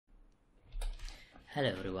Hello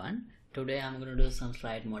everyone, today I'm going to do some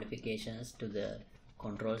slight modifications to the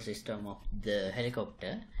control system of the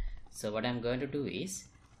helicopter. So what I'm going to do is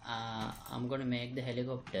I'm going to make the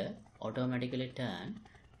helicopter automatically turn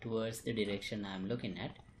towards the direction I'm looking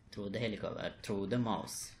at through the helicopter, through the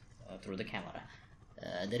mouse, through the camera.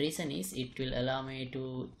 The reason is it will allow me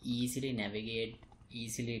to easily navigate,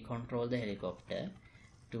 easily control the helicopter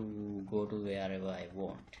to go to wherever I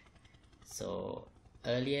want. So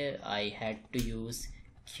earlier I had to use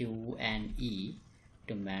Q and E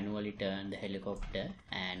to manually turn the helicopter,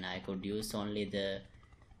 and I could use only the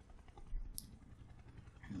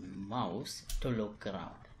mouse to look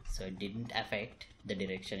around, so it didn't affect the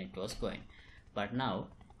direction it was going. But now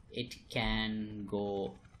it can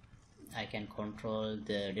go, I can control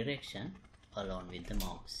the direction along with the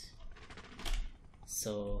mouse.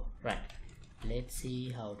 So right, let's see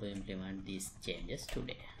how to implement these changes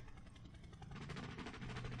today.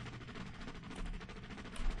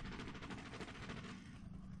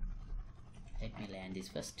 Let me land this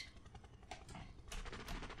first.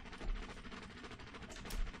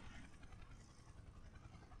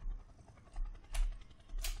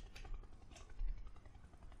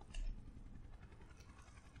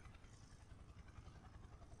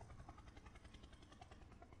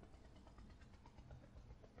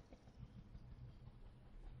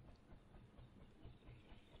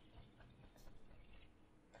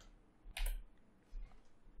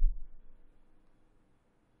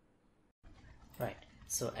 Right,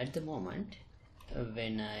 so at the moment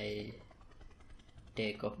when I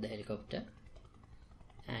take off the helicopter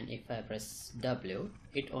and if I press W,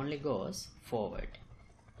 it only goes forward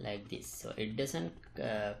like this. So it doesn't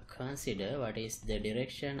consider what is the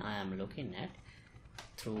direction I am looking at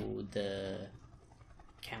through the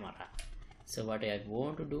camera. So what I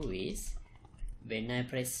want to do is, when I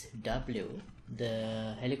press W,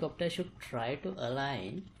 the helicopter should try to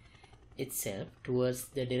align itself towards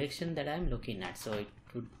the direction that I'm looking at, so it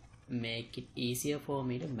would make it easier for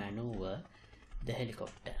me to maneuver the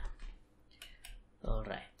helicopter.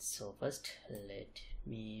 Alright, so first let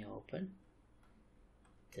me open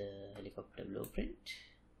the helicopter blueprint.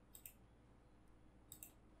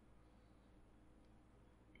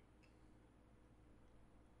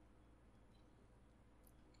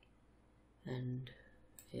 And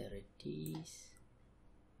here it is.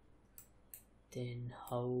 Then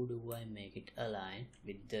how do I make it align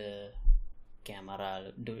with the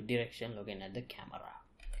camera direction looking at the camera?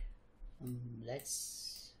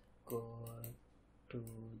 Let's go to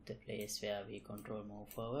the place where we control move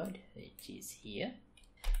forward, which is here.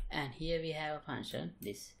 And here we have a function,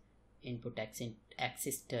 this input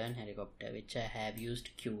axis turn helicopter, which I have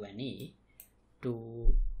used Q and E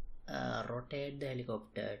to rotate the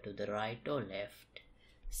helicopter to the right or left.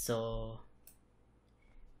 So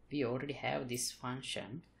we already have this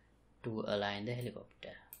function to align the helicopter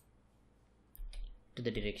to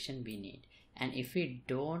the direction we need. And if we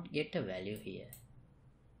don't get a value here,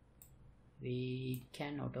 we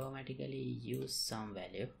can automatically use some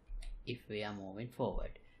value if we are moving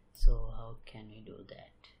forward. So how can we do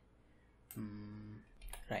that?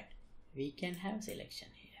 Right, we can have selection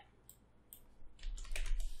here.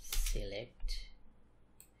 Select,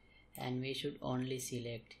 and we should only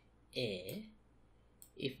select A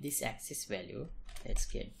if this axis value, let's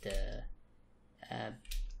get the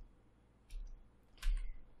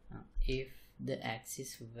if the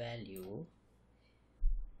axis value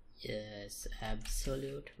is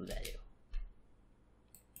absolute value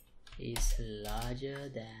is larger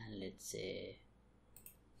than, let's say,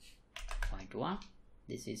 0.1.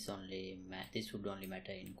 This is only this would only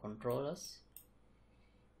matter in controllers.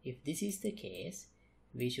 If this is the case,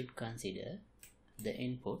 we should consider the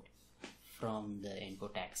input from the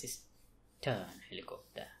input axis turn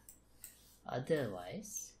helicopter.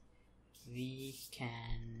 Otherwise we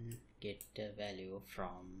can get the value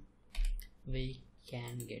from, we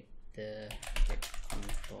can get the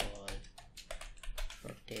control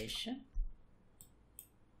rotation,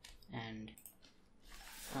 and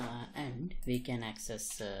we can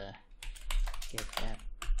access get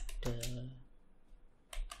after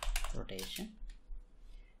rotation,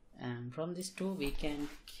 and from this too we can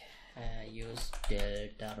use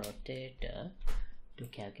delta rotator to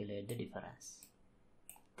calculate the difference.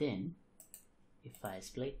 Then if I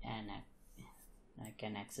split, and I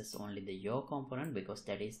can access only the yaw component, because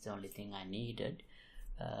that is the only thing I needed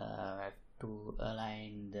to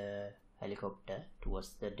align the helicopter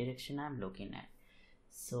towards the direction I'm looking at.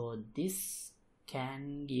 So this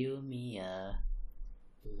can give me a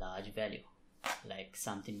large value, like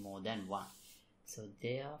something more than 1. So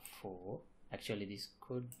therefore, actually this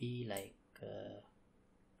could be like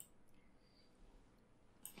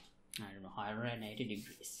I don't know, 180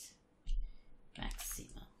 degrees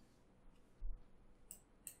maximum.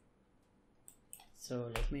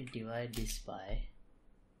 So let me divide this by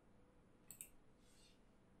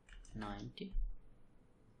 90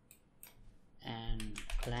 and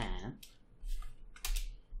clamp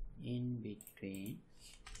in between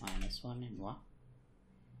 -1 and 1.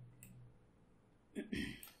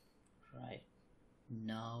 Right,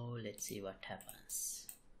 now let's see what happens.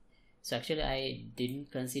 So actually I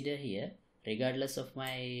didn't consider here, regardless of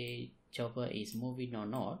my chopper is moving or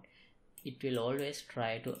not, it will always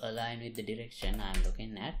try to align with the direction I'm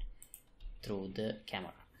looking at through the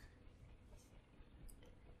camera.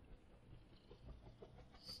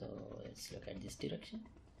 So let's look at this direction,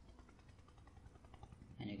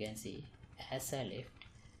 and you can see as I lift,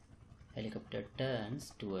 helicopter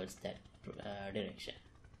turns towards that direction.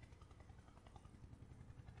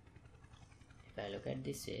 If I look at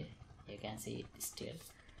this way, you can see it still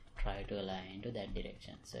try to align to that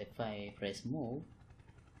direction. So if I press move,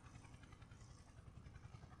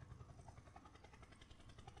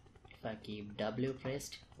 if I keep W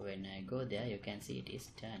pressed, when I go there, you can see it is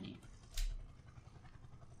turning.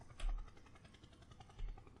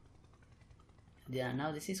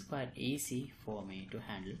 Now this is quite easy for me to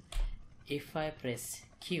handle. If I press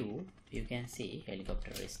Q, you can see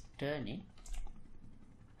helicopter is turning,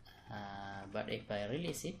 but if I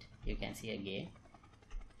release it, you can see again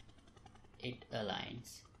it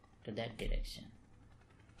aligns to that direction.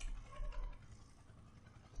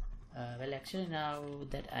 Well, actually now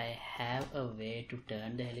that I have a way to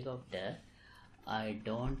turn the helicopter, I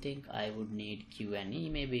don't think I would need Q and E.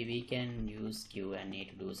 Maybe we can use Q and E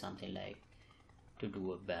to do something like to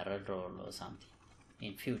do a barrel roll or something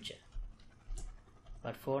in future.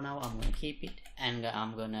 But for now I'm gonna keep it, and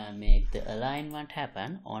I'm gonna make the alignment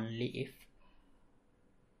happen only if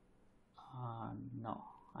no,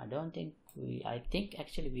 I don't think I think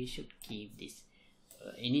actually we should keep this.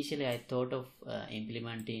 Initially I thought of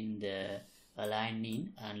implementing the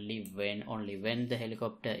aligning only when the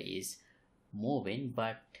helicopter is moving,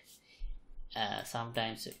 but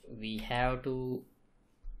sometimes we have to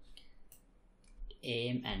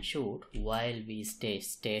aim and shoot while we stay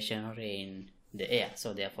stationary in the air,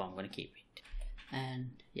 so therefore I'm going to keep it.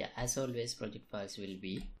 And yeah, as always, project files will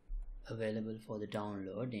be available for the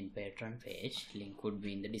download in Patreon page. Link would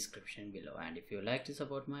be in the description below, and if you like to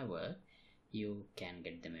support my work, you can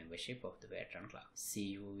get the membership of the Patreon club. See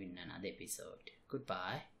you in another episode.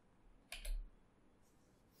 Goodbye.